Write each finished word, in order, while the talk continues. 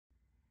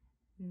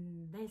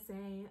They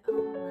say,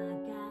 oh my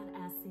God,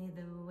 I see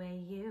the way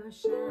you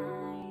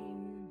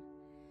shine.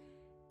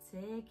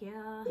 Take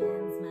your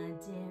hands, my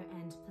dear,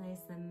 and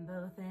place them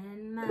both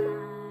in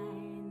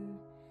mine.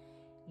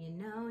 You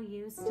know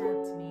you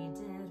stopped me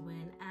dead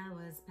when I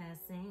was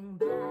passing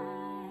by.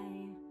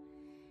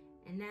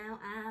 And now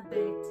I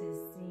beg to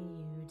see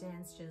you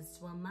dance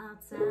just one more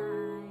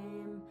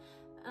time.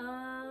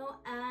 Oh,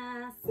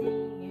 I see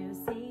you,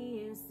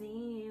 see you,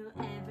 see you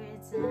every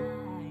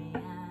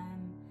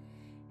time.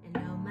 And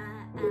oh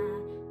my,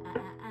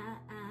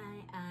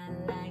 I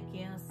like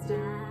your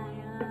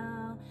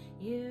style.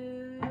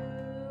 You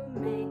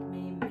make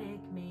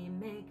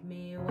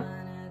me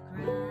wanna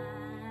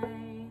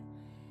cry.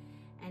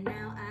 And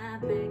now I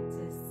beg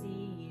to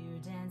see you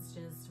dance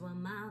just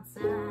one more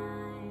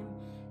time.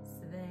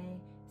 So they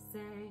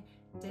say,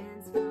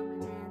 dance for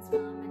me, dance for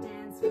me,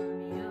 dance for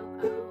me, oh,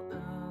 oh,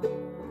 oh.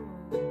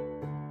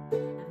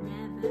 I've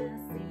never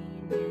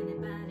seen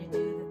anybody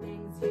do the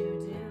things you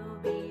do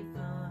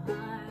before.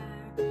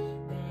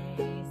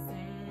 They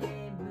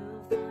say,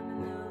 move for me,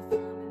 move for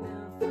me,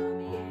 move for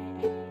me,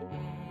 yeah,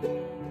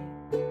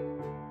 yeah.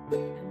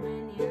 And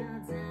when you're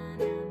done,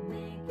 I'll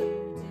make you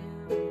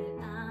do it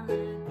all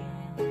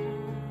again.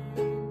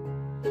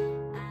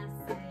 I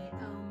say,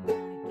 oh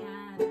my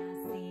God, I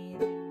see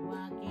you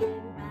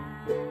walking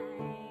by.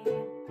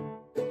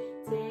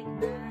 Take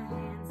my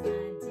hands,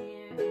 my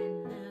dear, and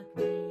look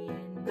me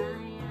in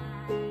my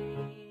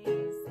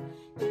eyes.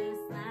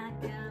 Just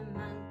like a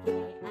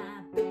monkey,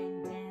 I've been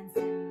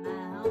dancing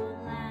my whole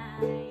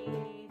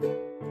life.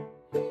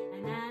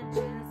 And I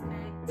just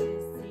beg to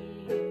see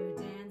you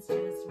dance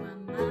just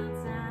one more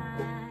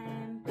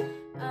time.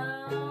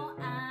 Oh,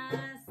 I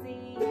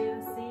see you,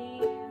 see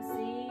you,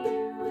 see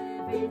you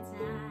every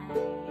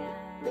time.